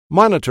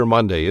Monitor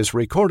Monday is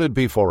recorded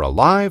before a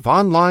live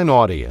online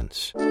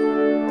audience.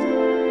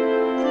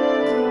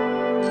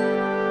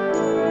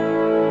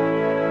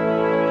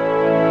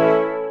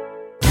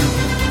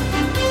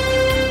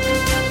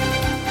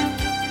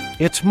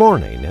 It's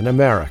morning in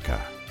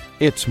America.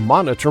 It's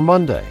Monitor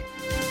Monday.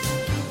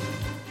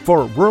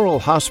 For rural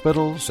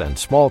hospitals and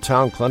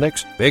small-town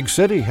clinics, big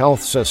city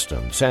health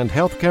systems, and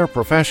healthcare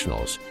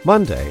professionals,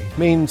 Monday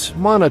means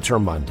Monitor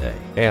Monday.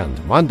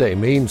 And Monday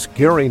means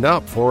gearing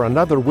up for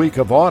another week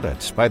of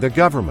audits by the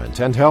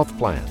government and health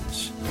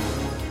plans.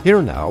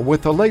 Here now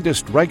with the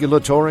latest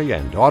regulatory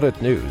and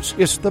audit news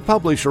is the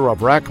publisher of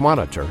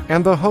RACmonitor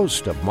and the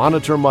host of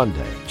Monitor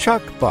Monday,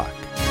 Chuck Buck.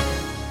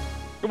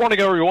 Good morning,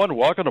 everyone.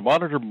 Welcome to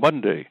Monitor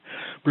Monday.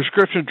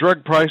 Prescription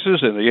drug prices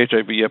and the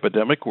HIV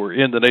epidemic were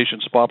in the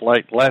nation's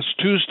spotlight last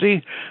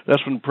Tuesday.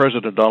 That's when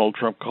President Donald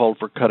Trump called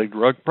for cutting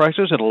drug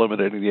prices and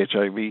eliminating the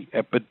HIV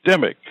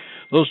epidemic.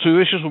 Those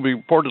two issues will be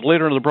reported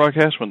later in the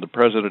broadcast when the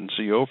President and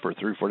CEO for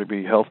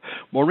 340B Health,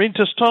 Maureen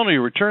Testoni,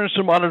 returns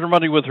to Monitor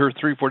Monday with her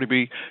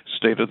 340B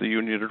State of the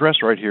Union address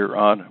right here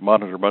on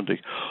Monitor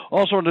Monday.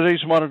 Also on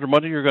today's Monitor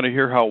Monday, you're going to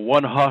hear how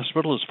one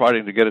hospital is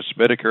fighting to get its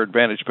Medicare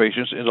Advantage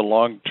patients into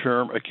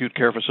long-term acute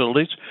care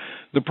facilities.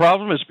 The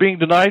problem is being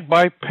denied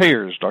by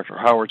payers. Dr.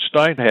 Howard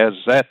Stein has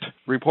that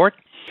report.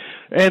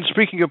 And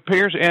speaking of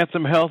payers,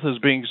 Anthem Health is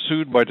being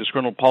sued by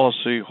disgruntled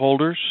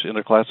policyholders in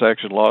a class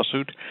action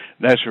lawsuit.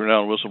 Nationally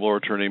renowned whistleblower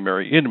attorney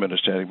Mary Inman is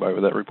standing by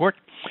with that report.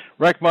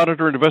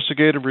 RACmonitor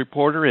investigative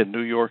reporter and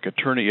New York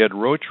attorney Ed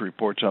Roche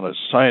reports on a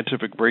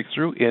scientific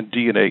breakthrough in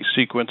DNA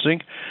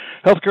sequencing.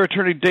 Healthcare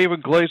attorney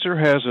David Glaser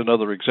has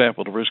another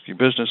example of risky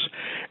business.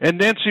 And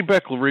Nancy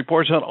Beckley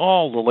reports on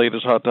all the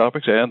latest hot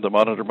topics and the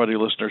Monitor Monday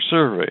listener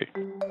survey.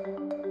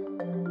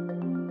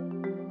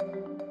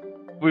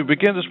 We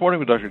begin this morning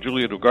with Dr.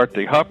 Juliet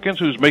Ugarte Hopkins,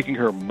 who's making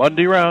her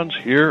Monday rounds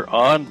here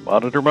on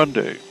Monitor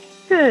Monday.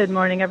 Good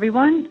morning,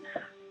 everyone.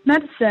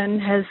 Medicine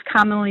has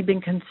commonly been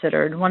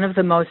considered one of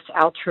the most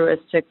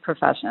altruistic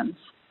professions.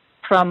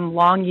 From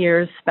long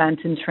years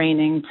spent in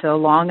training to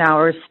long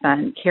hours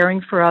spent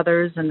caring for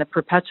others and the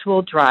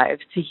perpetual drive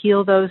to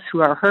heal those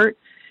who are hurt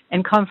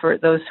and comfort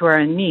those who are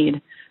in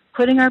need,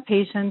 putting our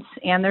patients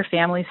and their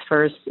families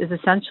first is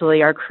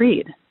essentially our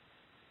creed.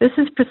 This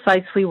is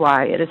precisely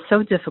why it is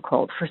so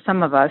difficult for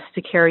some of us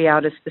to carry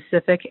out a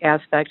specific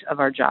aspect of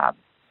our job.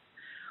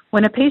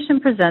 When a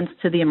patient presents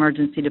to the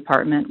emergency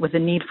department with a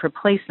need for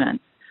placement,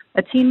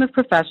 a team of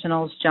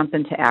professionals jump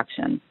into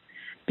action.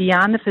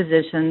 Beyond the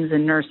physicians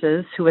and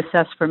nurses who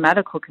assess for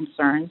medical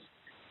concerns,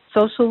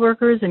 social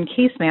workers and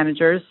case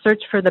managers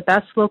search for the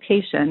best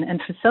location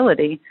and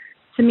facility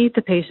to meet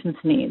the patient's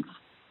needs.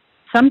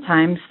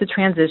 Sometimes the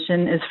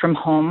transition is from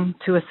home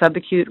to a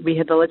subacute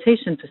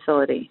rehabilitation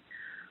facility.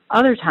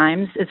 Other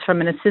times, it's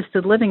from an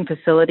assisted living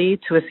facility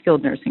to a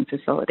skilled nursing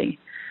facility.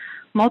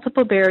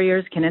 Multiple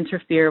barriers can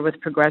interfere with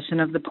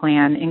progression of the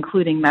plan,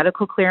 including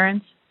medical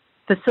clearance,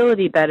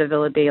 facility bed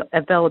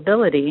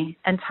availability,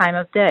 and time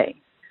of day.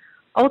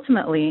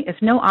 Ultimately, if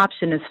no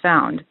option is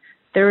found,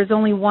 there is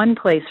only one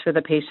place for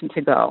the patient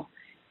to go,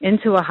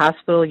 into a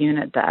hospital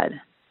unit bed.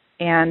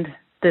 And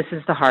this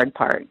is the hard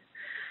part.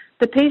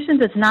 The patient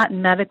does not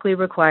medically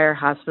require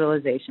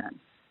hospitalization.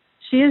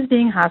 She is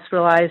being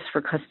hospitalized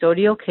for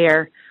custodial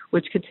care,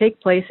 which could take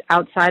place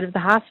outside of the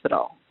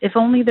hospital, if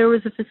only there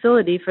was a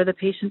facility for the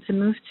patient to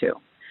move to.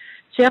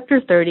 Chapter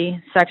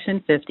 30,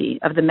 Section 50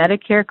 of the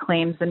Medicare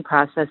Claims and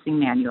Processing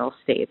Manual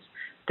states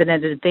that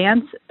an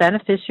advance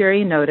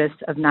beneficiary notice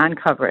of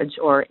non-coverage,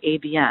 or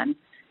ABN,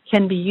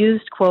 can be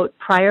used, quote,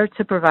 prior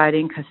to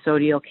providing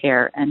custodial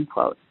care, end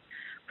quote.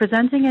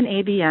 Presenting an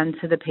ABN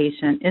to the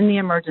patient in the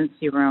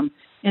emergency room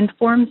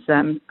informs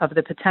them of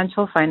the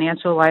potential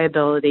financial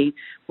liability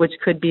which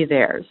could be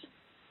theirs,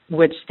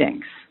 which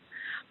stinks.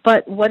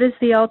 But what is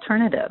the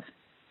alternative?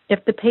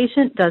 If the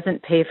patient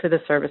doesn't pay for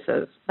the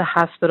services, the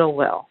hospital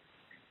will.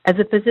 As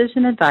a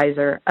physician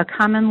advisor, a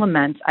common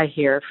lament I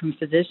hear from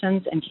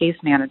physicians and case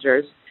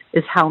managers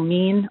is how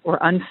mean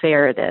or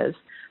unfair it is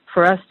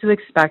for us to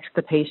expect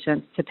the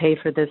patient to pay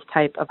for this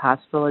type of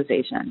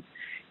hospitalization.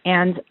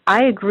 And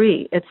I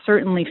agree, it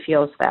certainly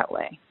feels that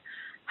way.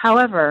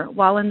 However,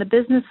 while in the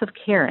business of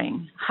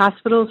caring,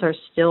 hospitals are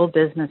still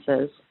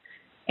businesses.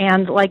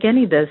 And like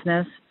any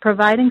business,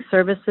 providing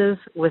services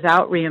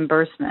without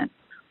reimbursement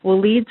will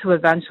lead to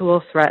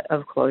eventual threat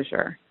of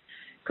closure.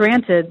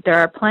 Granted, there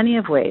are plenty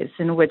of ways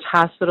in which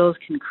hospitals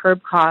can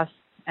curb costs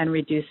and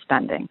reduce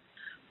spending.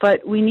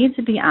 But we need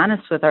to be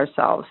honest with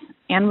ourselves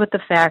and with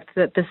the fact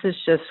that this is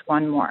just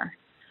one more.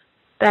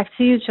 Back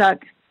to you,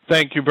 Chuck.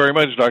 Thank you very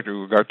much, Dr.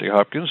 Ugarte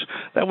Hopkins.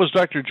 That was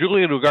Dr.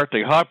 Juliet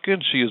Ugarte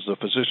Hopkins. She is the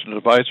physician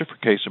advisor for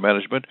case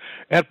management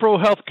at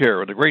ProHealth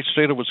Care in the great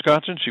state of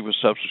Wisconsin. She was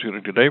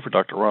substituting today for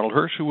Dr. Ronald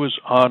Hirsch, who was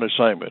on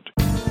assignment.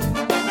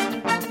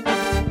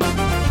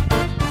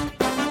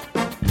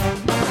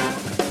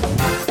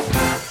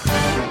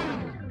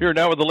 Here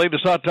now with the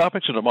latest hot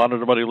topics in the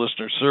Monitor Monday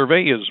listener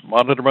survey is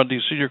Monitor Monday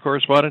senior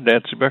correspondent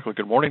Nancy Beckley.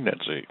 Good morning,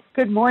 Nancy.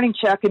 Good morning,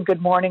 Chuck, and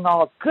good morning,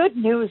 all. Good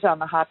news on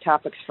the hot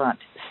topics front.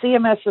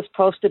 CMS has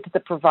posted to the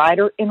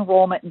provider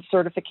enrollment and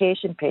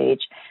certification page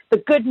the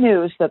good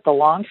news that the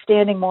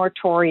long-standing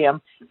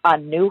moratorium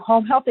on new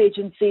home health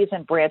agencies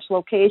and branch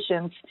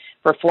locations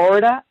for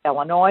Florida,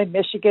 Illinois,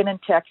 Michigan, and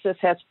Texas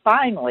has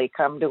finally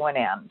come to an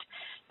end.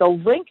 The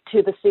link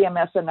to the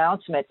CMS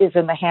announcement is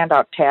in the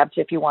handout tabs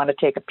if you want to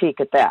take a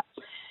peek at that.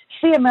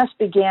 CMS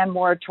began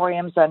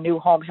moratoriums on new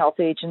home health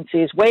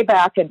agencies way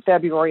back in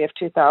February of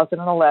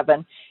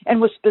 2011 and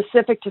was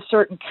specific to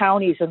certain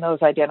counties in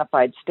those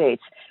identified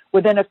states.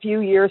 Within a few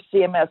years,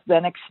 CMS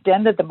then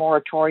extended the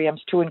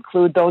moratoriums to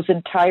include those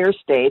entire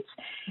states,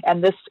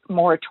 and this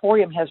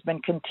moratorium has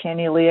been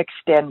continually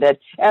extended,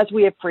 as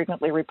we have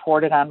frequently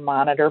reported on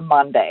Monitor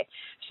Monday.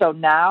 So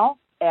now,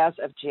 as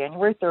of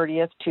January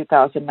 30th,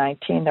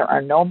 2019, there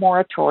are no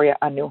moratoria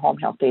on new home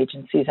health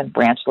agencies and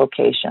branch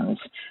locations.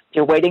 If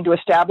you're waiting to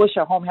establish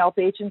a home health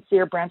agency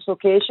or branch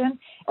location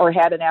or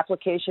had an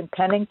application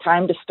pending,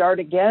 time to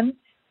start again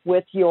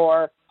with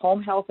your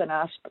home health and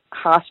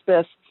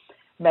hospice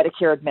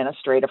Medicare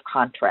administrative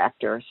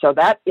contractor. So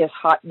that is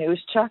hot news,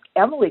 Chuck.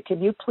 Emily,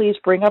 can you please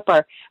bring up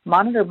our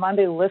Monitor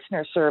Monday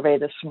listener survey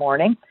this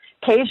morning?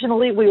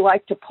 Occasionally, we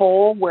like to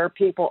poll where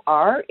people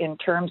are in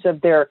terms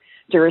of their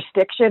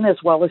jurisdiction as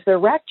well as their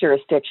RAC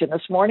jurisdiction.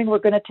 This morning, we're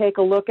going to take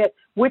a look at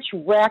which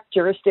RAC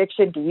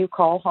jurisdiction do you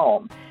call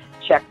home.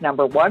 Check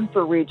number 1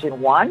 for Region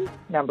 1,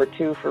 number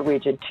 2 for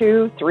Region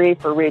 2, 3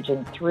 for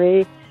Region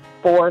 3,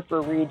 4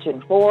 for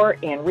Region 4,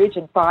 and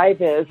Region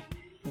 5 is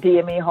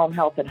DME, Home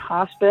Health, and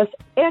Hospice,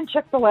 and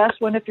check the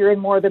last one if you're in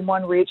more than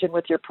one region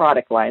with your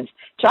product lines.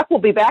 Chuck will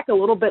be back a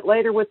little bit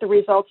later with the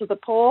results of the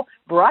poll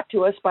brought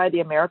to us by the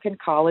American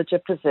College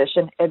of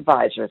Physician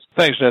Advisors.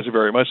 Thanks, Nancy,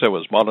 very much. That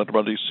was Monitor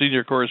Monday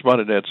senior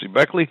correspondent Nancy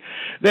Beckley.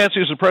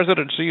 Nancy is the president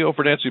and CEO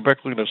for Nancy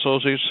Beckley &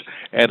 Associates,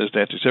 and as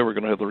Nancy said, we're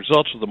going to have the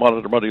results of the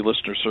Monitor Monday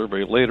listener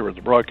survey later in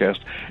the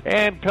broadcast.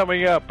 And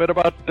coming up at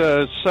about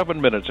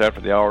 7 minutes after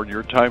the hour in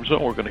your time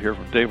zone, we're going to hear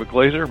from David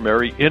Glaser,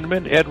 Mary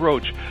Inman, Ed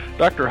Roche,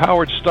 Dr.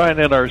 Howard Stein,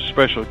 and our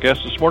special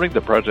guest this morning,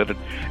 the president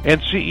and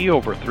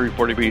CEO for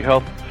 340B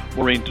Health,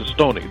 Maureen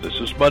Testoni.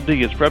 This is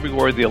Monday. It's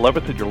February the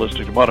 11th, and you're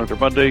listening to Monitor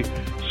Monday.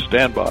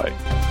 Stand by.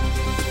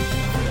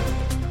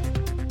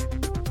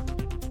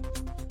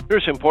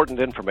 Here's important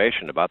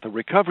information about the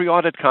Recovery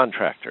Audit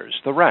Contractors,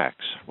 the RACs.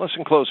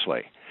 Listen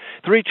closely.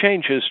 3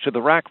 changes to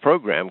the RAC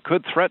program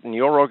could threaten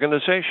your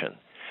organization.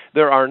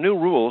 There are new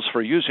rules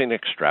for using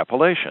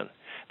extrapolation.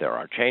 There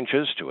are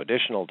changes to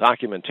additional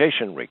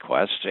documentation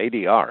requests,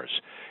 ADRs,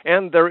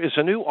 and there is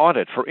a new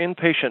audit for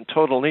inpatient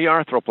total knee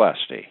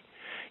arthroplasty.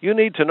 You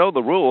need to know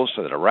the rules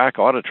that a RAC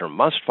auditor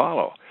must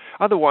follow.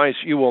 Otherwise,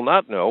 you will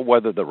not know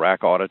whether the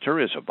RAC auditor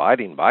is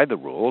abiding by the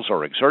rules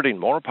or exerting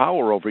more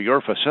power over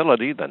your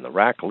facility than the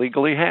RAC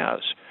legally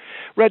has.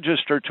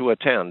 Register to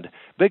attend.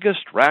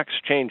 Biggest RAC's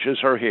changes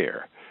are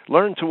here.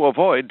 Learn to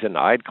avoid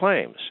denied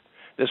claims.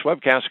 This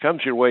webcast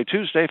comes your way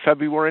Tuesday,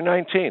 February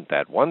 19th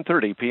at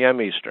 1:30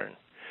 p.m. Eastern.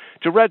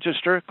 To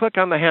register, click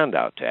on the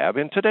Handout tab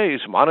in today's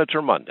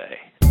Monitor Monday.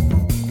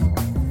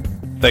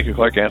 Thank you,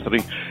 Clark Anthony.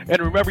 And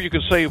remember, you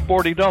can save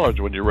 $40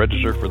 when you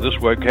register for this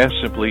webcast.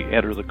 Simply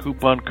enter the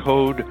coupon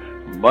code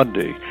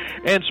Monday.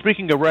 And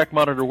speaking of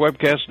RACmonitor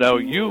webcasts, now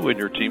you and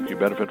your team can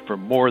benefit from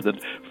more than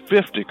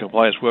 50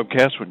 compliance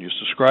webcasts when you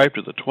subscribe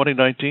to the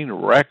 2019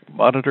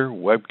 RACmonitor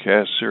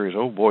webcast series.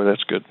 Oh boy,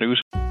 that's good news.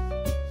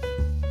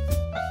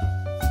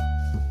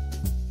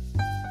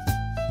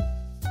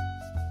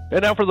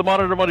 And now for the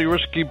Monitor Monday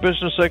Risky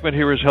Business segment,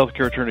 here is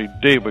healthcare attorney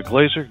David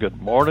Glaser.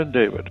 Good morning,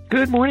 David.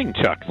 Good morning,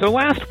 Chuck. So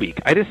last week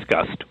I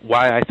discussed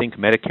why I think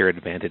Medicare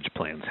Advantage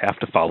plans have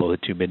to follow the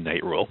 2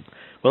 midnight rule.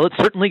 Well, it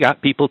certainly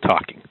got people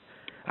talking.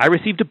 I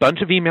received a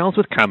bunch of emails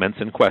with comments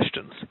and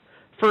questions.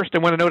 First, I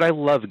want to note I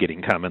love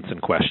getting comments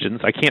and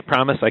questions. I can't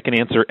promise I can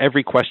answer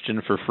every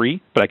question for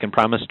free, but I can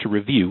promise to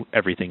review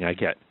everything I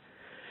get.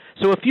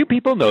 So a few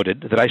people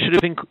noted that I should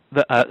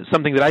have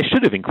something that I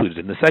should have included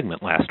in the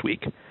segment last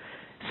week.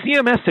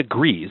 CMS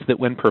agrees that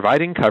when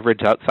providing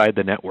coverage outside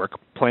the network,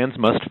 plans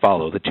must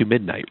follow the 2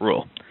 midnight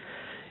rule.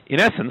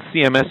 In essence,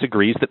 CMS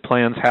agrees that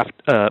plans have,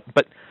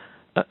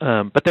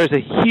 but there's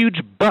a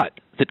huge but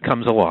that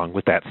comes along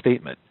with that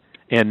statement.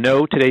 And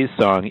no, today's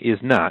song is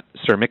not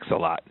Sir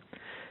Mix-a-Lot.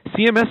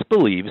 CMS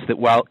believes that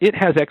while it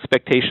has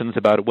expectations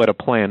about what a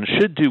plan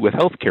should do with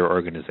healthcare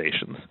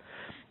organizations,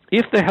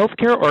 if the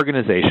healthcare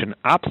organization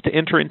opts to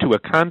enter into a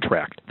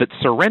contract that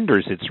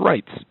surrenders its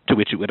rights to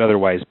which it would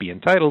otherwise be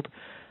entitled,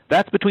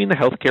 that's between the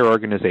healthcare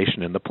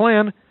organization and the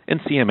plan, and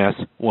CMS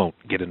won't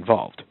get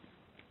involved.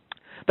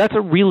 That's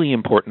a really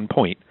important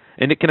point,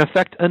 and it can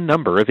affect a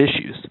number of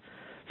issues.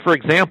 For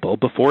example,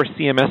 before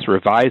CMS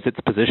revised its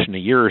position a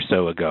year or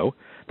so ago,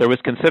 there was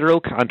considerable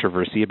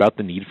controversy about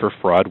the need for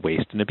fraud,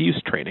 waste, and abuse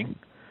training.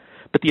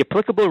 But the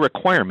applicable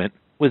requirement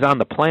was on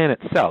the plan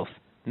itself,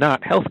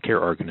 not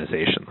healthcare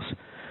organizations.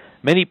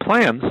 Many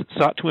plans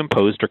sought to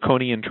impose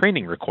draconian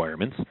training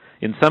requirements,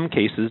 in some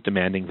cases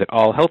demanding that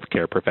all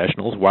healthcare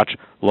professionals watch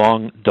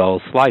long,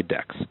 dull slide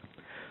decks.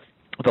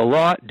 The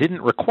law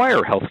didn't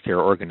require healthcare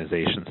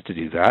organizations to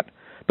do that,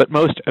 but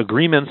most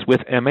agreements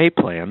with MA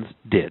plans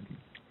did.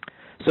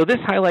 So this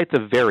highlights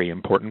a very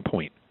important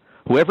point.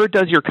 Whoever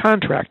does your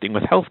contracting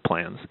with health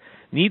plans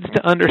needs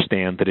to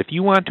understand that if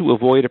you want to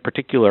avoid a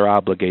particular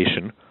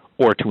obligation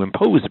or to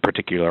impose a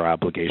particular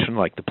obligation,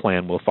 like the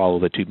plan will follow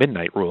the 2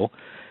 midnight rule,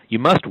 you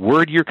must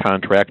word your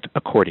contract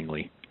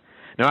accordingly.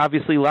 Now,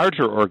 obviously,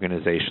 larger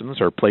organizations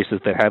or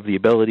places that have the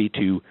ability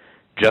to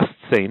just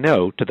say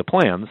no to the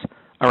plans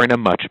are in a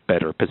much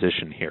better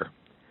position here.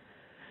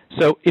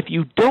 So if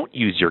you don't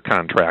use your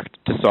contract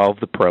to solve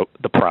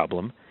the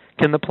problem,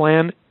 can the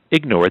plan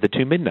ignore the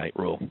 2 midnight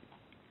rule?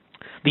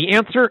 The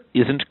answer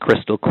isn't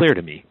crystal clear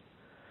to me.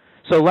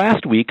 So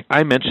last week,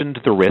 I mentioned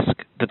the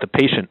risk that the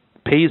patient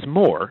pays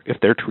more if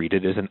they're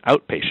treated as an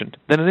outpatient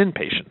than an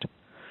inpatient.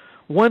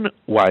 One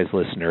wise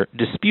listener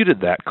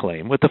disputed that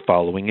claim with the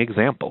following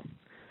example.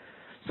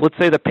 So let's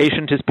say the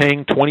patient is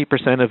paying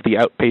 20% of the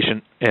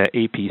outpatient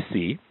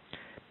APC,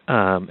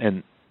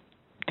 and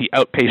the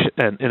outpatient,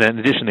 and in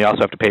addition, they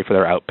also have to pay for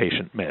their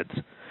outpatient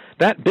meds.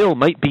 That bill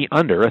might be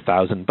under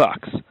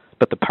 $1,000,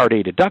 but the Part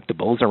A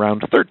deductible is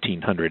around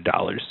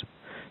 $1,300.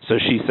 So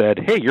she said,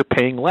 "Hey, you're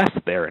paying less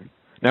there."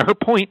 Now her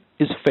point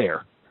is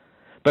fair,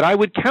 but I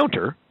would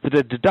counter that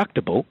a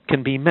deductible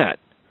can be met.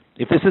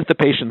 If this is the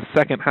patient's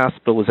second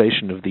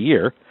hospitalization of the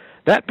year,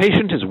 that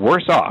patient is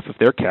worse off if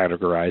they're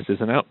categorized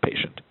as an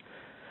outpatient.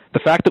 The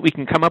fact that we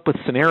can come up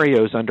with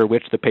scenarios under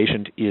which the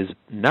patient is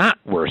not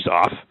worse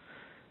off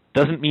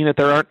doesn't mean that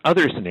there aren't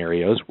other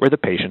scenarios where the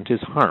patient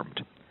is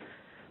harmed.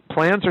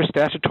 Plans are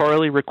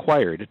statutorily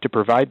required to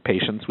provide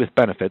patients with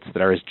benefits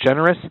that are as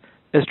generous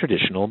as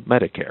traditional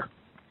Medicare.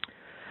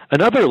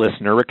 Another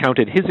listener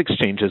recounted his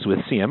exchanges with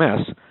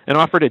CMS and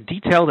offered a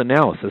detailed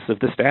analysis of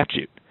the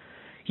statute.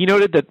 He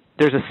noted that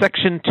there's a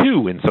Section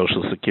 2 in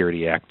Social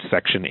Security Act,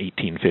 Section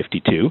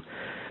 1852,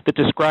 that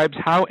describes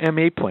how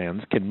MA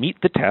plans can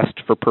meet the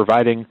test for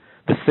providing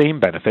the same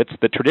benefits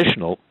that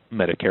traditional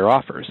Medicare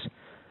offers.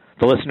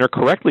 The listener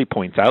correctly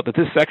points out that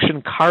this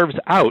section carves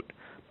out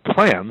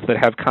plans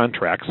that have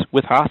contracts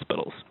with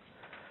hospitals.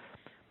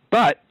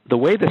 But the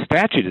way the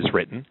statute is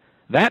written,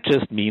 that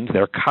just means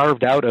they're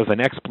carved out of an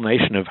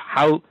explanation of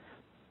how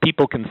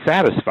people can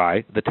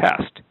satisfy the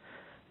test.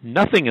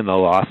 Nothing in the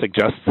law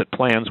suggests that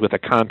plans with a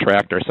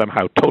contract are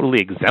somehow totally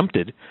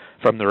exempted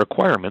from the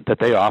requirement that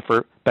they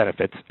offer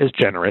benefits as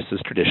generous as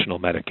traditional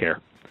Medicare.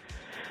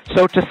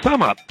 So to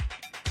sum up,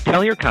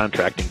 tell your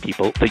contracting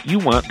people that you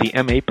want the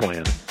MA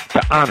plan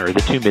to honor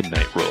the 2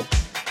 midnight rule.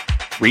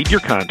 Read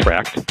your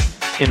contract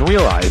and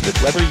realize that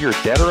whether you're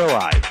dead or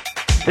alive,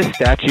 this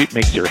statute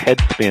makes your head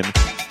spin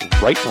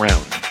right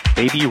round.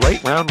 Baby,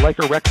 right round like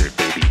a record,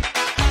 baby.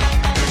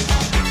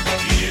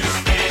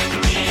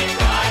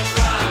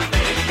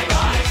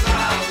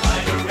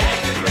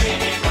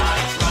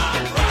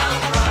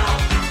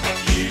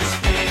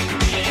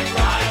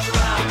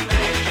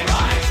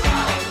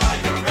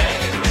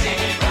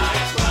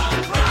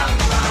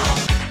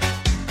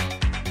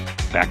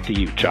 Back to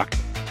you, Chuck.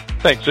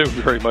 Thanks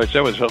very much.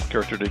 That was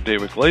healthcare attorney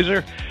David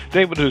Glaser.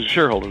 David is a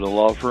shareholder in the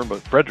law firm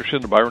of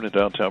Frederickson and Byron in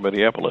downtown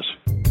Minneapolis.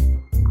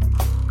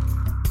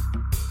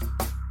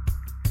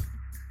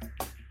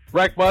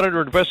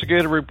 RACmonitor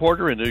investigative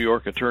reporter and New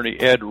York attorney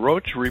Ed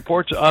Roche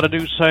reports on a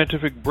new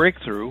scientific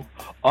breakthrough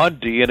on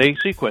DNA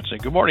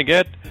sequencing. Good morning,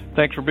 Ed.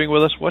 Thanks for being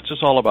with us. What's this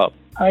all about?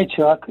 Hi,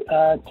 Chuck.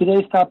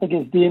 Today's topic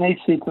is DNA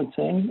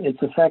sequencing,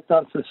 its effect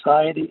on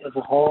society as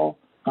a whole,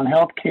 on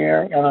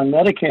healthcare, and on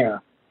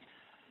Medicare.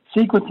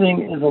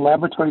 Sequencing is a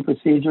laboratory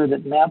procedure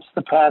that maps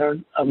the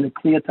pattern of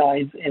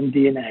nucleotides in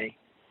DNA.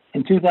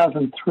 In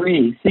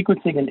 2003,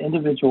 sequencing an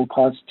individual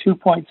cost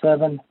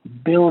 $2.7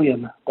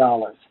 billion.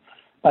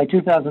 By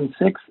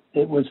 2006,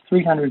 it was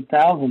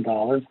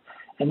 $300,000,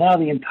 and now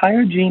the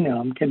entire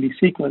genome can be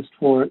sequenced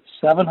for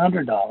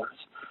 $700,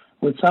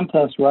 with some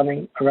tests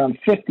running around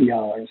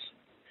 $50.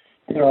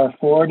 There are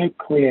 4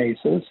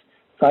 nucleases,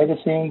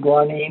 cytosine,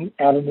 guanine,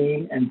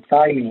 adenine, and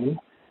thymine,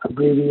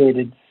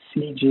 abbreviated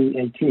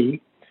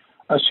CGAT,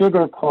 a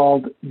sugar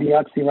called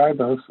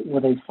deoxyribose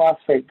with a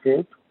phosphate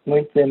group,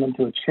 link them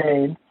into a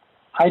chain.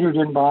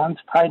 Hydrogen bonds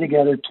tie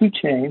together 2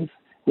 chains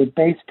with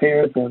base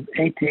pairs of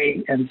AT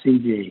and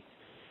CG.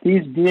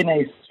 These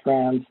DNA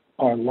strands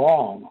are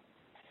long.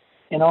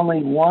 In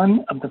only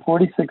one of the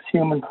 46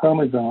 human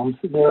chromosomes,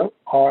 there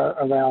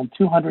are around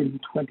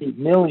 220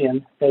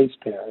 million base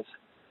pairs.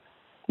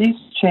 These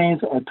chains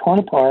are torn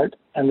apart,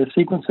 and the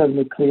sequence of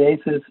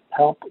nucleases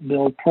help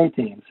build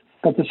proteins,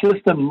 but the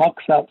system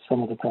mucks up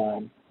some of the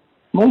time.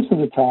 Most of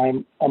the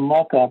time, a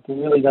muck-up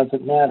really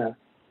doesn't matter,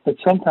 but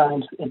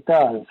sometimes it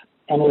does,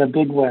 and in a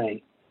big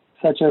way,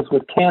 such as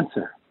with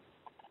cancer.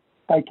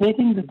 By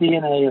taking the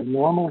DNA of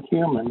normal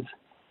humans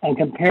and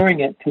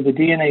comparing it to the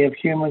DNA of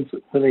humans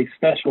with a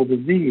special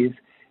disease,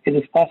 it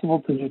is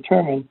possible to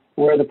determine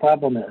where the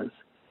problem is,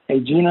 a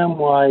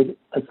genome-wide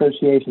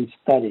association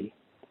study.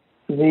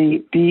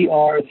 the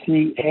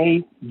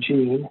BRCA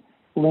gene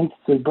linked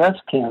to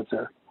breast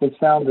cancer was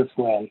found this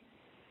way.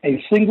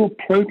 A single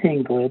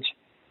protein glitch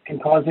can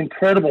cause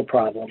incredible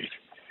problems.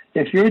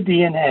 If your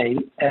DNA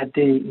at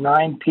the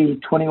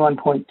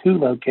 9p21.2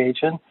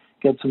 location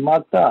gets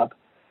mucked up,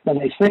 then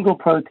a single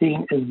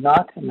protein is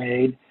not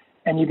made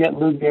and you get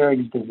Lou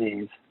Gehrig's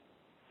disease.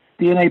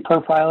 DNA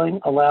profiling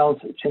allows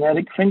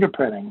genetic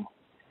fingerprinting.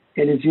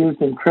 It is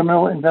used in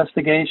criminal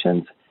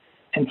investigations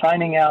and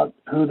finding out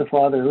who the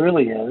father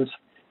really is,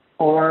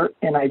 or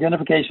in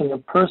identification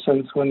of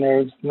persons when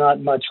there's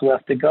not much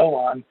left to go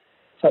on,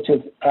 such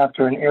as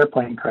after an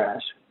airplane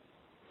crash.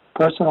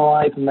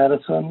 Personalized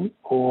medicine,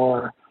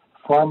 or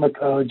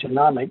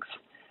pharmacogenomics,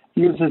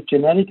 uses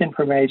genetic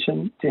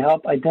information to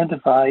help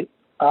identify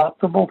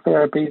optimal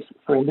therapies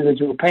for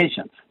individual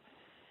patients.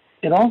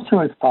 It also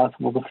is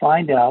possible to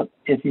find out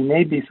if you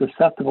may be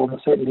susceptible to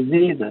certain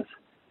diseases.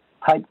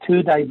 Type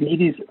 2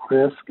 diabetes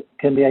risk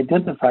can be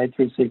identified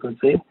through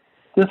sequencing.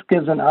 This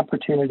gives an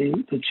opportunity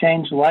to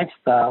change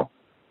lifestyle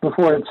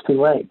before it's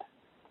too late.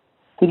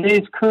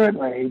 Today's current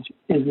rage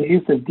is the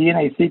use of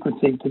DNA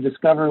sequencing to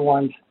discover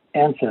one's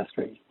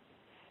ancestry.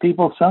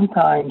 People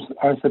sometimes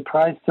are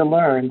surprised to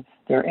learn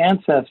their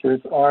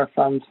ancestors are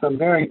from some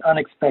very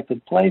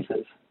unexpected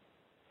places.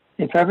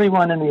 If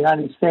everyone in the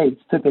United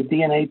States took a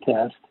DNA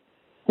test,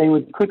 they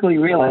would quickly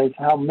realize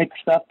how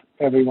mixed up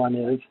everyone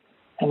is,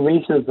 and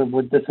racism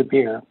would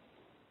disappear.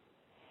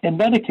 In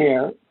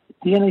Medicare,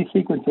 DNA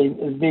sequencing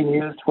is being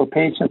used for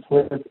patients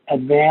with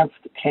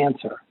advanced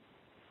cancer.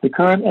 The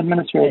current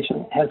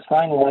administration has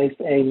finalized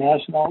a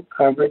national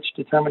coverage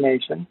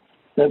determination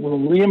that will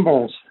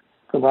reimburse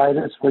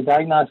providers for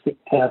diagnostic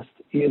tests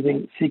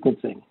using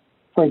sequencing.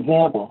 For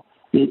example,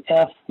 the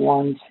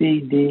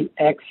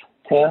F1CDX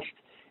test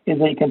is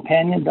a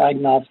companion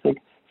diagnostic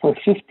for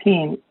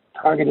 15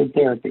 targeted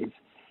therapies.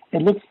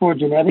 It looks for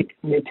genetic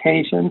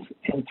mutations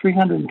in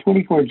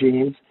 324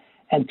 genes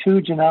and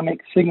 2 genomic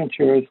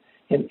signatures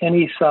in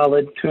any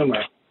solid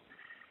tumor.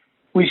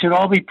 We should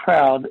all be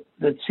proud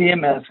that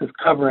CMS is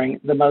covering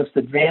the most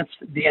advanced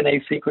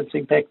DNA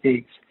sequencing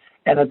techniques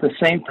and at the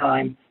same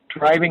time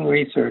driving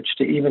research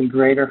to even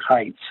greater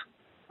heights.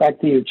 Back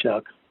to you,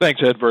 Chuck.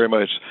 Thanks, Ed, very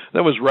much.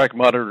 That was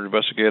RACmonitor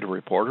investigative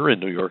reporter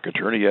and New York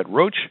attorney Ed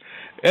Roche.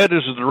 Ed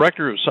is the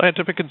Director of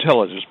Scientific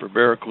Intelligence for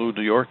Barraclough,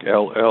 New York,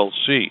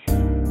 LLC.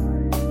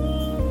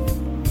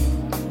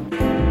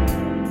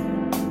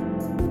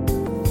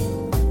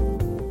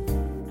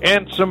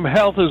 Anthem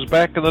Health is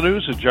back in the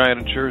news. A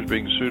giant insurer is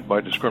being sued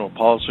by disgruntled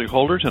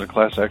policyholders in a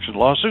class action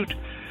lawsuit.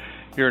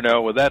 Here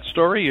now with that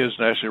story is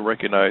nationally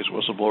recognized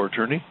whistleblower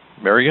attorney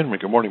Mary Inman.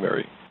 Good morning,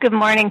 Mary. Good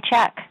morning,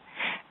 Chuck.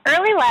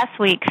 Early last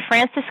week,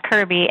 Francis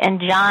Kirby and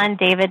John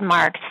David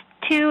Marks,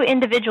 2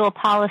 individual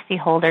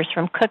policyholders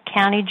from Cook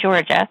County,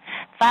 Georgia,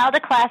 filed a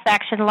class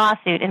action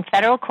lawsuit in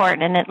federal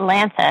court in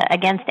Atlanta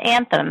against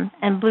Anthem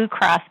and Blue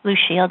Cross Blue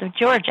Shield of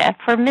Georgia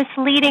for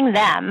misleading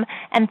them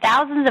and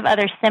thousands of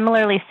other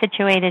similarly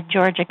situated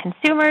Georgia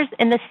consumers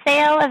in the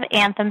sale of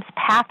Anthem's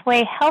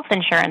Pathway Health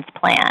Insurance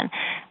Plan,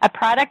 a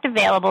product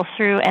available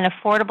through an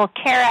Affordable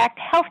Care Act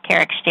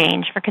healthcare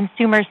exchange for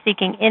consumers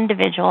seeking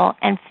individual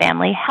and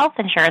family health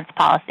insurance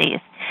policies.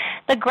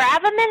 The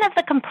gravamen of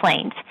the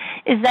complaint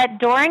is that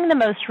during the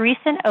most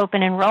recent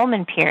open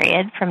enrollment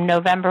period from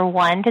November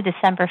 1 to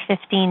December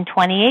 15,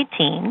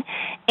 2018,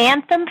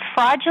 Anthem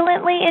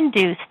fraudulently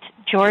induced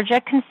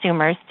Georgia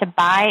consumers to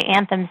buy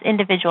Anthem's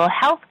individual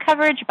health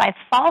coverage by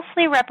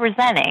falsely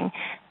representing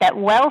that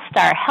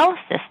WellStar Health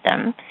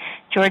System,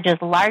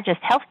 Georgia's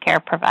largest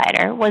healthcare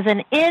provider, was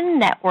an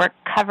in-network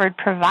covered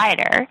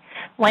provider,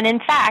 when in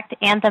fact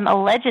Anthem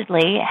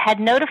allegedly had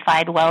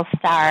notified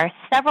WellStar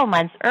several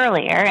months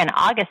earlier in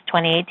August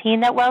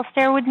 2018 that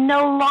WellStar would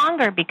no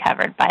longer be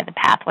covered by the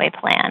Pathway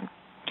Plan.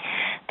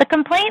 The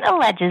complaint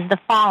alleges the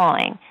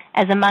following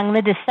as among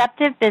the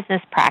deceptive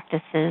business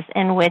practices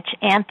in which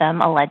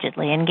Anthem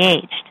allegedly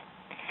engaged.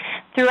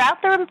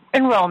 Throughout the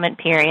enrollment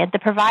period, the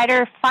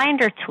provider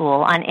finder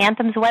tool on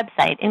Anthem's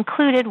website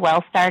included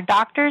WellStar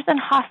doctors and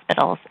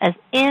hospitals as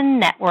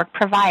in-network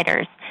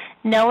providers,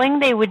 knowing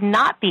they would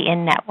not be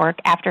in-network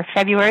after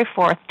February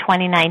 4th,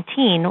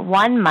 2019,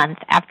 1 month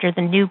after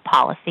the new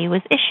policy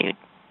was issued.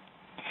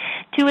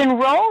 To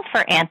enroll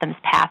for Anthem's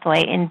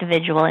Pathway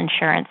Individual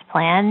Insurance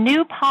Plan,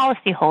 new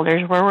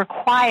policyholders were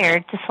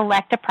required to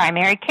select a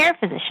primary care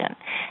physician,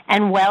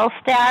 and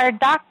WellStar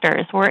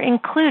doctors were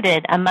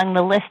included among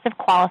the list of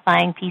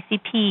qualifying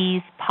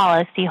PCPs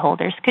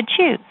policyholders could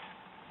choose.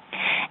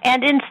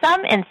 And in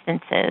some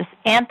instances,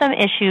 Anthem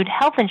issued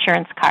health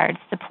insurance cards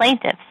to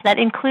plaintiffs that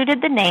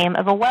included the name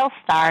of a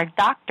WellStar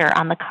doctor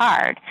on the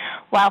card,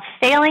 while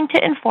failing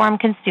to inform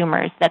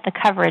consumers that the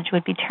coverage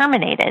would be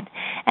terminated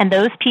and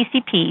those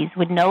PCPs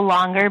would no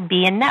longer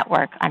be in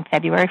network on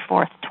February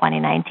 4th,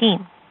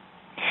 2019.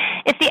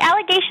 If the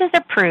allegations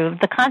are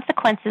proved, the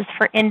consequences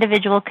for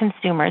individual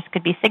consumers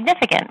could be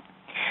significant.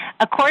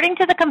 According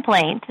to the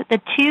complaint,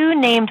 the two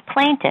named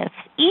plaintiffs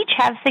each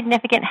have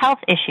significant health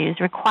issues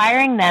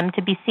requiring them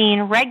to be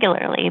seen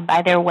regularly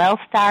by their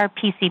WellStar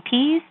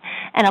PCPs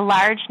and a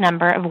large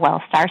number of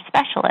WellStar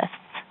specialists.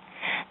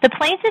 The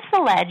plaintiffs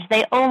allege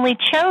they only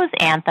chose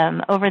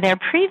Anthem over their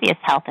previous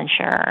health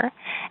insurer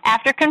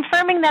after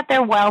confirming that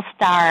their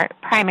WellStar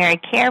primary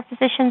care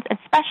physicians and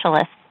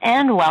specialists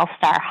and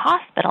WellStar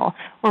Hospital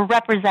were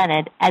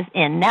represented as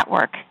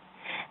in-network.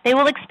 They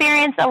will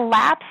experience a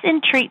lapse in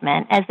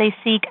treatment as they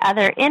seek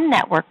other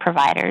in-network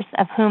providers,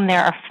 of whom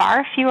there are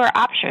far fewer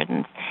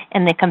options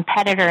in the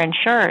competitor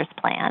insurers'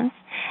 plans,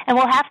 and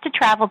will have to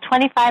travel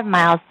 25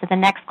 miles to the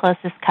next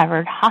closest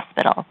covered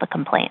hospital, the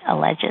complaint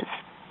alleges.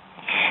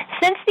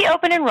 Since the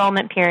open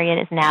enrollment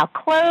period is now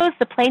closed,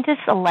 the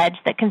plaintiffs allege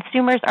that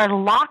consumers are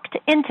locked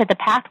into the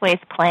Pathways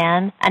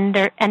plan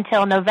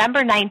until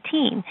November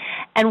 19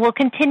 and will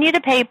continue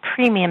to pay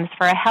premiums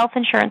for a health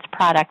insurance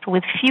product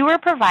with fewer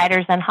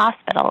providers and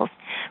hospitals,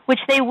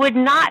 which they would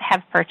not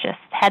have purchased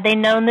had they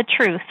known the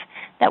truth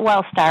that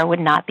WellStar would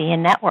not be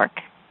in network.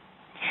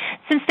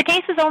 Since the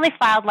case was only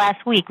filed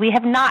last week, we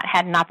have not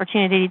had an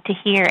opportunity to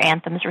hear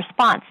Anthem's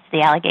response to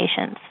the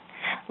allegations.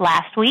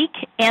 Last week,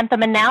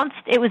 Anthem announced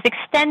it was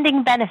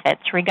extending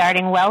benefits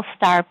regarding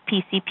WellStar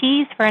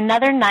PCPs for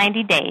another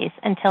 90 days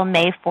until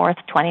May 4,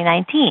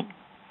 2019.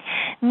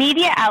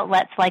 Media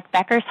outlets like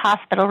Becker's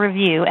Hospital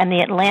Review and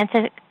the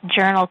Atlantic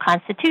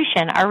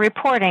Journal-Constitution are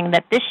reporting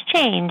that this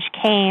change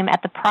came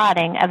at the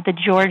prodding of the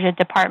Georgia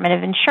Department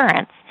of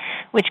Insurance,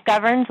 which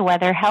governs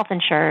whether health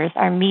insurers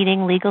are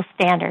meeting legal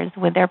standards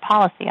with their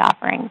policy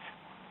offerings.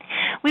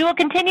 We will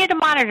continue to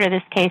monitor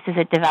this case as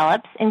it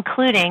develops,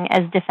 including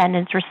as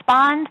defendants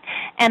respond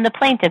and the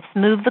plaintiffs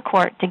move the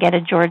court to get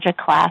a Georgia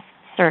class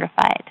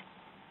certified.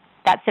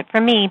 That's it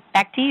from me.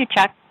 Back to you,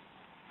 Chuck.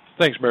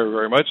 Thanks, Mary,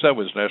 very much. That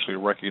was nationally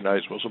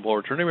recognized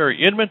whistleblower attorney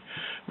Mary Inman.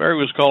 Mary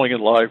was calling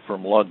in live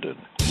from London.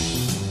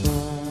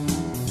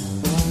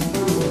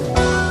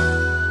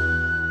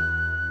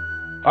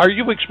 Are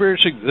you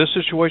experiencing this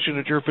situation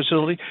at your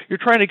facility? You're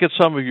trying to get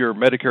some of your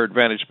Medicare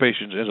Advantage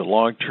patients into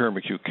long-term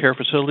acute care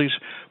facilities,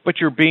 but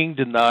you're being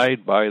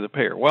denied by the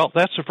payer. Well,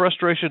 that's the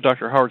frustration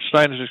Dr. Howard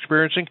Stein is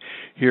experiencing.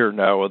 Here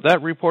now with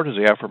that report is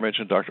the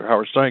aforementioned Dr.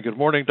 Howard Stein. Good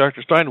morning,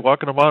 Dr. Stein.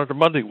 Welcome to Monitor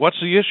Monday. What's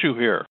the issue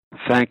here?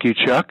 Thank you,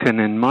 Chuck.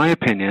 And in my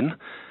opinion,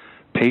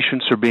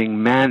 patients are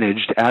being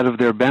managed out of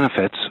their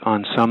benefits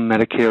on some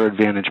Medicare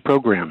Advantage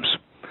programs.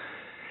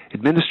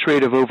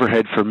 Administrative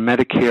overhead for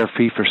Medicare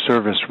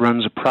fee-for-service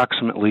runs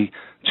approximately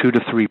 2 to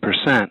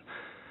 3%,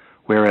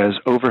 whereas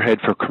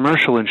overhead for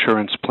commercial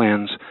insurance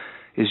plans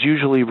is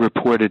usually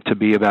reported to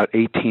be about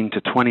 18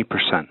 to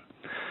 20%.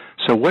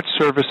 So what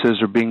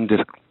services are being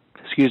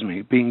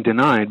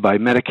denied by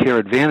Medicare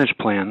Advantage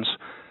plans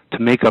to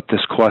make up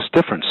this cost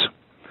difference?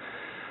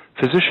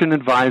 Physician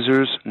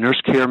advisors, nurse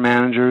care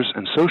managers,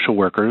 and social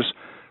workers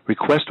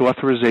request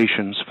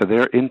authorizations for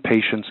their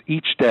inpatients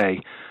each day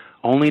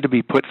only to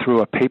be put through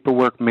a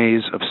paperwork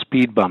maze of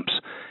speed bumps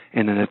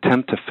in an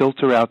attempt to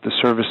filter out the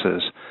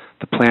services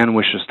the plan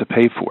wishes to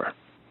pay for.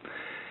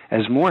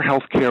 As more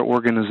healthcare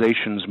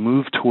organizations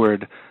move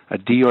toward a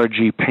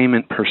DRG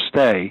payment per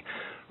stay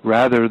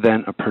rather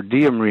than a per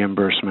diem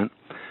reimbursement,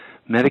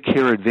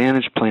 Medicare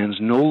Advantage plans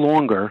no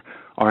longer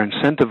are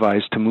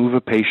incentivized to move a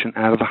patient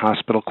out of the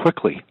hospital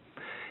quickly.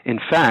 In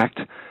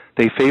fact,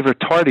 they favor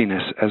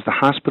tardiness as the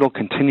hospital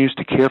continues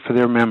to care for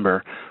their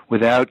member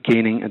without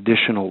gaining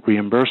additional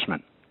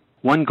reimbursement.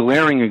 One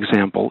glaring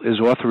example is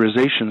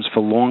authorizations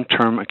for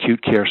long-term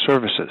acute care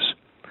services.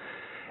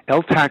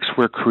 LTACs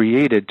were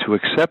created to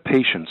accept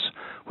patients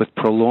with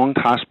prolonged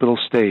hospital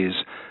stays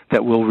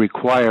that will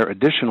require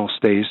additional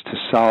stays to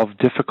solve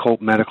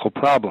difficult medical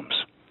problems.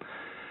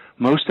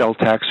 Most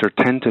LTACs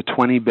are 10 to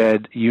 20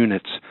 bed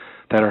units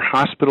that are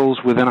hospitals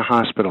within a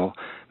hospital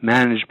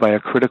managed by a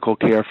critical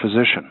care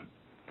physician.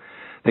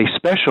 They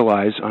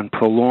specialize on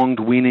prolonged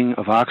weaning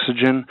of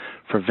oxygen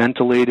for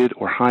ventilated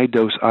or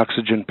high-dose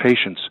oxygen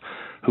patients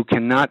who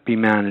cannot be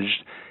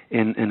managed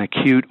in an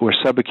acute or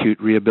subacute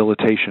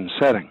rehabilitation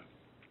setting.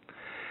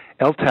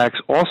 LTACs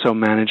also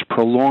manage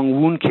prolonged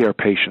wound care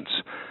patients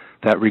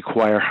that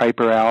require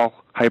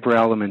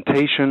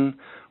hyperalimentation,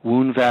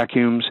 wound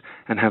vacuums,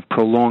 and have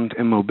prolonged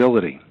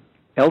immobility.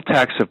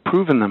 LTACs have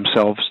proven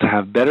themselves to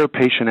have better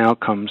patient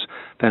outcomes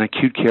than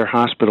acute care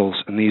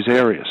hospitals in these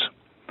areas.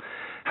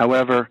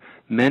 However,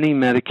 many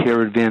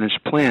Medicare Advantage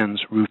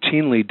plans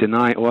routinely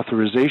deny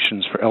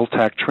authorizations for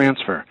LTAC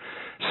transfer,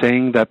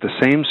 saying that the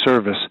same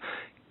service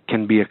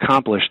can be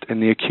accomplished in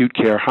the acute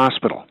care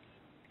hospital.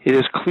 It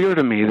is clear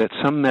to me that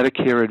some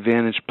Medicare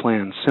Advantage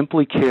plans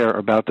simply care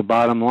about the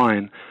bottom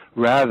line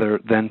rather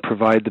than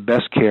provide the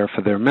best care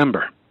for their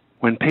member.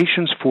 When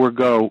patients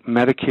forego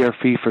Medicare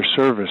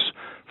fee-for-service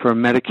for a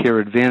Medicare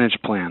Advantage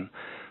plan,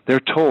 they're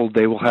told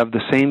they will have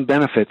the same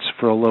benefits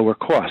for a lower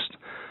cost.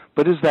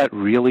 But is that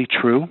really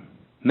true?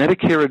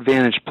 Medicare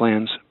Advantage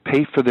plans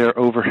pay for their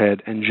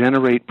overhead and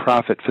generate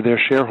profit for their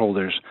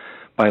shareholders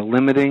by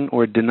limiting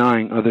or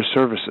denying other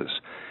services,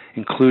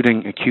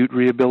 including acute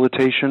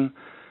rehabilitation,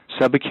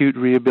 subacute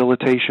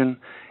rehabilitation,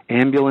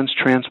 ambulance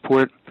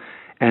transport,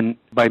 and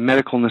by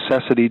medical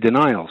necessity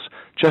denials,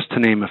 just to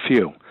name a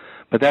few.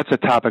 But that's a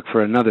topic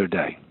for another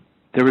day.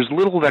 There is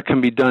little that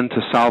can be done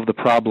to solve the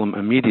problem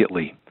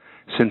immediately.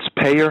 Since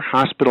payer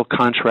hospital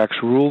contracts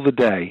rule the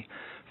day,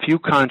 few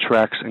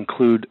contracts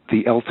include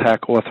the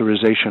LTAC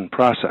authorization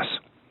process.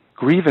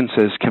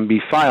 Grievances can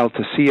be filed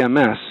to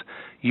CMS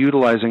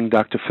utilizing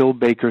Dr. Phil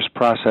Baker's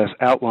process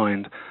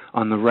outlined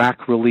on the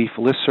RAC Relief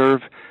listserv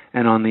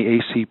and on the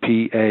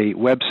ACPA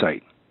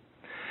website.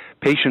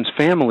 Patients'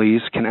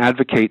 families can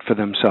advocate for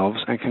themselves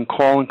and can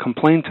call and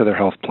complain to their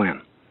health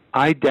plan.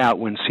 I doubt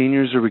when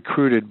seniors are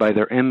recruited by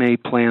their MA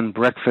plan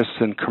breakfasts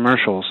and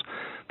commercials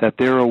that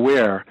they're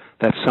aware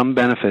that some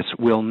benefits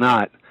will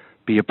not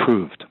be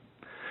approved.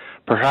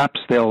 Perhaps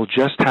they'll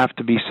just have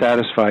to be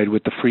satisfied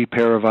with the free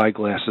pair of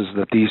eyeglasses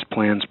that these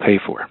plans pay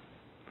for.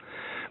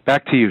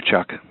 Back to you,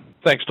 Chuck.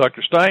 Thanks,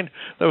 Dr. Stein.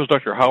 That was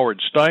Dr.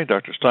 Howard Stein.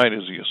 Dr. Stein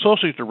is the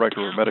Associate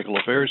Director of Medical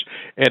Affairs,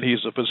 and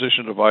he's a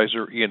physician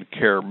advisor in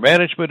care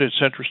management at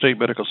CentraState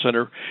Medical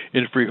Center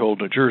in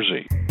Freehold, New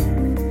Jersey.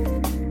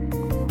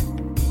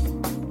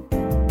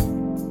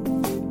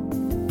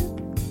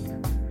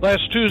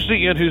 Last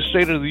Tuesday, in his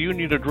State of the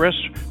Union address,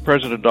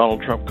 President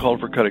Donald Trump called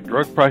for cutting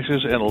drug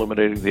prices and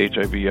eliminating the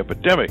HIV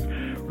epidemic.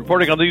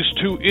 Reporting on these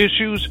two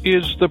issues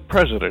is the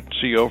President,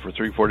 CEO for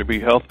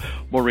 340B Health,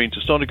 Maureen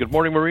Testoni. Good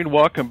morning, Maureen.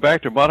 Welcome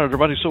back to Monitor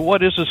Monday. So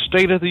what is the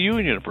State of the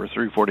Union for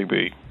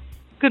 340B?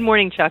 Good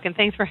morning, Chuck, and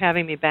thanks for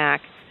having me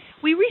back.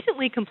 We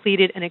recently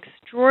completed an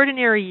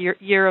extraordinary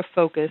year of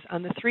focus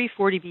on the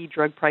 340B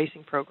drug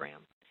pricing program.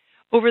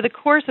 Over the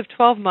course of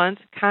 12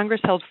 months,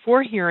 Congress held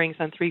 4 hearings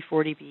on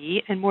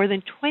 340B, and more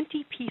than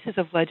 20 pieces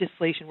of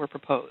legislation were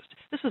proposed.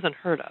 This was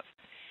unheard of.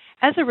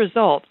 As a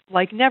result,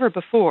 like never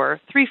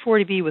before,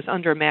 340B was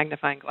under a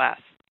magnifying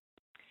glass.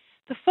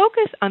 The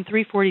focus on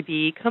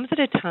 340B comes at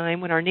a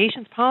time when our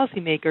nation's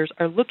policymakers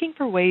are looking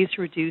for ways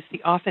to reduce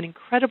the often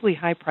incredibly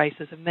high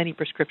prices of many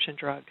prescription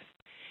drugs.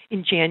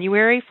 In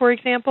January, for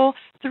example,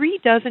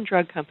 36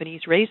 drug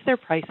companies raised their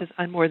prices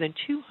on more than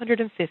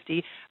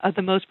 250 of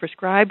the most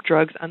prescribed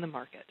drugs on the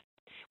market,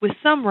 with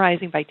some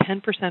rising by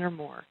 10% or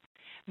more.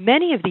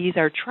 Many of these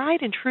are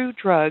tried and true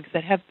drugs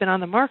that have been on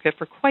the market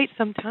for quite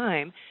some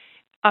time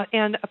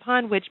and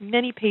upon which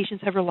many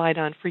patients have relied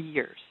on for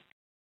years.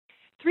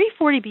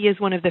 340B is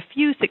one of the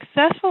few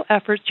successful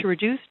efforts to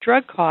reduce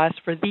drug costs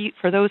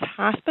for those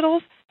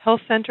hospitals,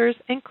 health centers,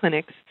 and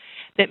clinics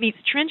that meet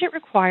stringent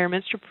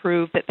requirements to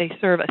prove that they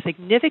serve a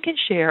significant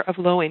share of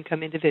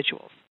low-income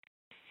individuals.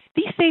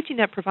 These safety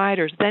net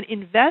providers then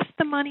invest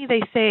the money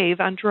they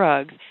save on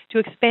drugs to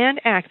expand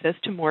access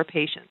to more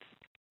patients.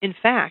 In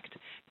fact,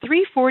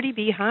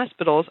 340B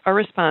hospitals are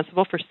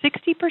responsible for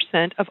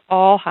 60% of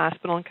all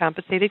hospital and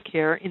compensated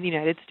care in the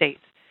United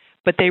States,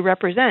 but they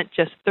represent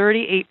just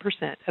 38%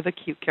 of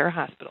acute care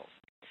hospitals.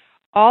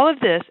 All of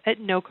this at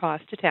no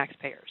cost to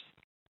taxpayers.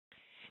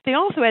 They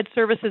also add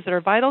services that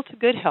are vital to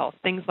good health,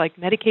 things like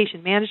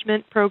medication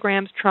management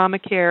programs, trauma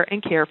care,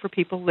 and care for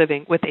people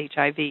living with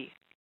HIV.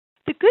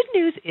 The good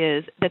news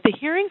is that the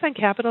hearings on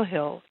Capitol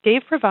Hill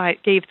gave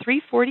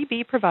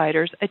 340B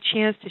providers a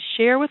chance to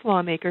share with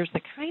lawmakers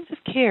the kinds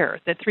of care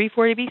that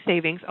 340B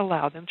savings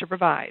allow them to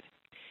provide.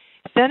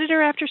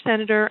 Senator after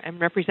senator and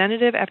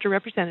representative after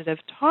representative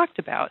talked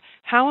about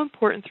how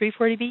important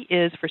 340B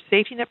is for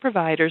safety net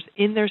providers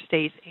in their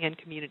states and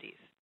communities.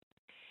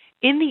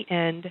 In the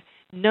end,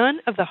 none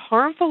of the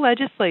harmful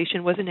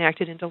legislation was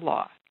enacted into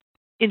law.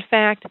 In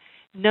fact,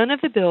 none of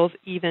the bills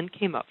even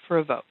came up for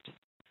a vote.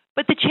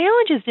 But the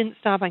challenges didn't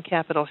stop on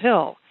Capitol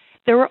Hill.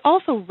 There were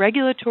also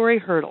regulatory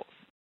hurdles.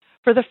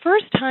 For the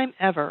first time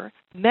ever,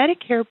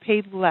 Medicare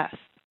paid less,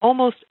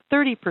 almost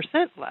 30%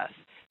 less,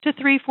 to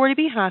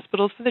 340B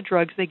hospitals for the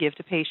drugs they give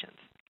to patients.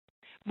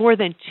 More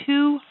than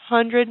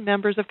 200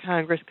 members of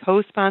Congress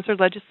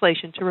co-sponsored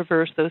legislation to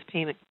reverse those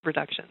payment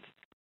reductions.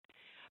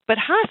 But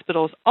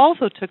hospitals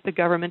also took the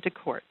government to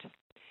court.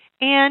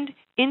 And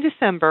in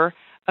December,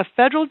 a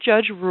federal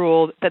judge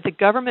ruled that the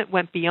government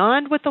went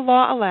beyond what the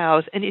law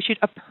allows and issued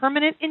a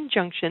permanent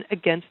injunction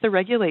against the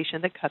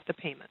regulation that cut the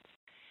payments.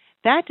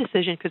 That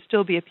decision could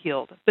still be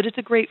appealed, but it's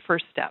a great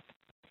first step.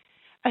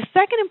 A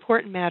second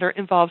important matter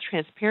involves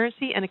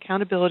transparency and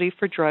accountability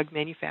for drug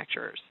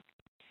manufacturers.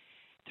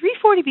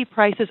 340B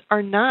prices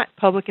are not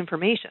public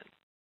information.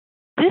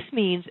 This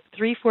means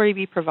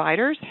 340B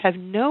providers have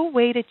no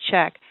way to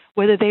check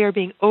whether they are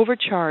being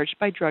overcharged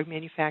by drug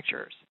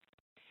manufacturers.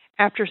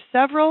 After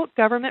several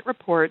government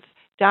reports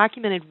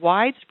documented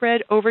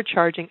widespread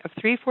overcharging of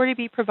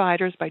 340B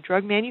providers by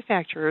drug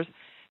manufacturers,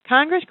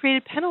 Congress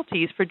created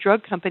penalties for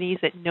drug companies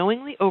that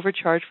knowingly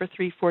overcharge for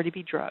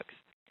 340B drugs.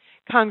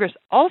 Congress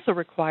also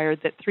required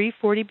that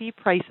 340B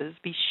prices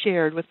be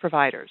shared with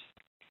providers.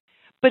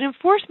 But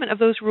enforcement of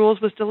those rules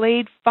was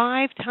delayed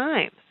 5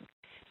 times.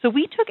 So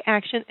we took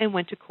action and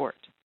went to court.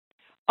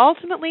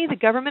 Ultimately, the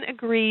government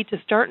agreed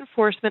to start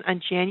enforcement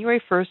on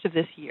January 1st of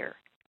this year.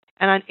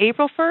 And on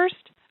April 1st,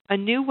 a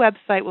new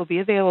website will be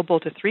available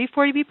to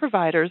 340B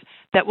providers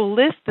that will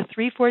list the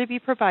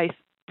 340B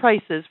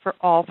prices for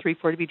all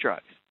 340B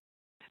drugs.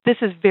 This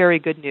is very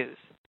good news.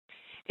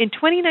 In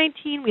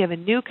 2019, we have a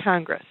new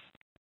Congress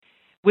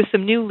with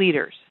some new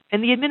leaders,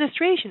 and the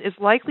administration is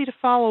likely to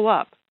follow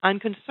up on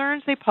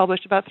concerns they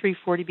published about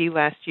 340B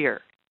last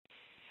year.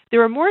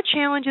 There are more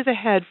challenges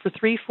ahead for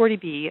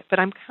 340B, but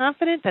I'm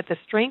confident that the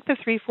strength of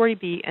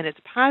 340B and its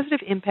positive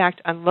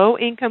impact on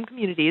low-income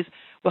communities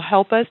will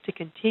help us to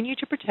continue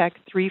to protect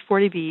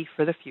 340B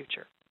for the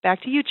future.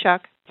 Back to you,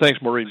 Chuck. Thanks,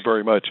 Maureen,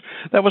 very much.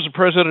 That was the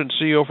President and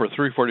CEO for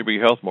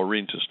 340B Health,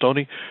 Maureen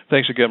Testoni.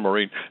 Thanks again,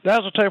 Maureen.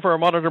 Now's the time for our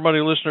Monitor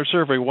Monday listener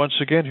survey. Once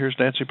again, here's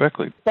Nancy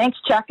Beckley. Thanks,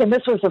 Chuck. And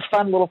this was a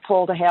fun little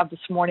poll to have this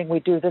morning. We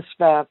do this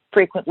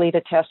frequently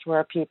to test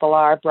where people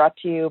are, brought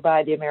to you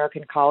by the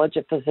American College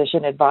of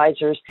Physician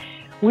Advisors.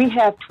 We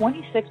have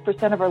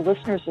 26% of our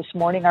listeners this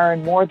morning are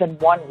in more than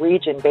one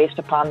region based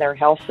upon their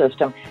health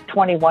system.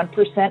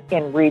 21%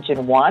 in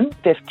Region 1,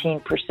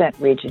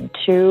 15% Region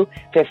 2,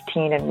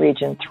 15% in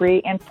Region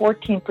 3, and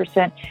 14%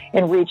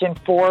 in Region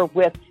 4,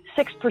 with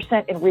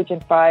 6% in Region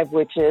 5,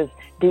 which is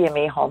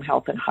DME, home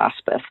health, and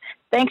hospice.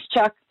 Thanks,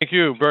 Chuck. Thank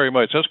you very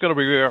much. That's going to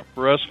be it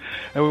for us,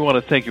 and we want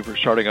to thank you for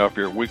starting off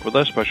your week with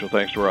us. Special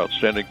thanks to our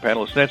outstanding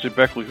panelists, Nancy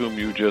Beckley, whom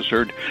you just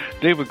heard,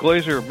 David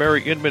Glaser,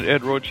 Mary Inman,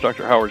 Ed Roche,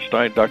 Dr. Howard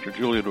Stein, Dr.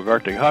 Juliet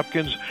Ugarte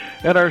Hopkins,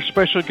 and our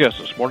special guest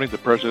this morning, the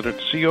President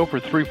and CEO for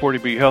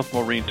 340B Health,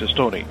 Maureen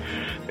Testoni.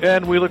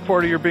 And we look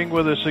forward to your being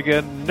with us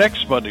again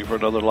next Monday for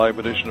another live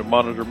edition of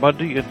Monitor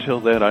Monday. Until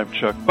then, I'm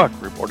Chuck Buck,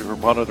 reporting for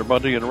Monitor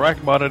Monday and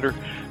RACmonitor.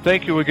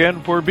 Thank you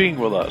again for being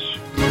with us.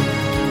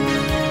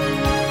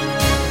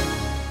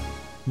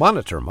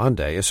 Monitor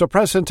Monday is a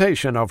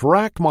presentation of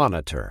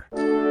RACmonitor.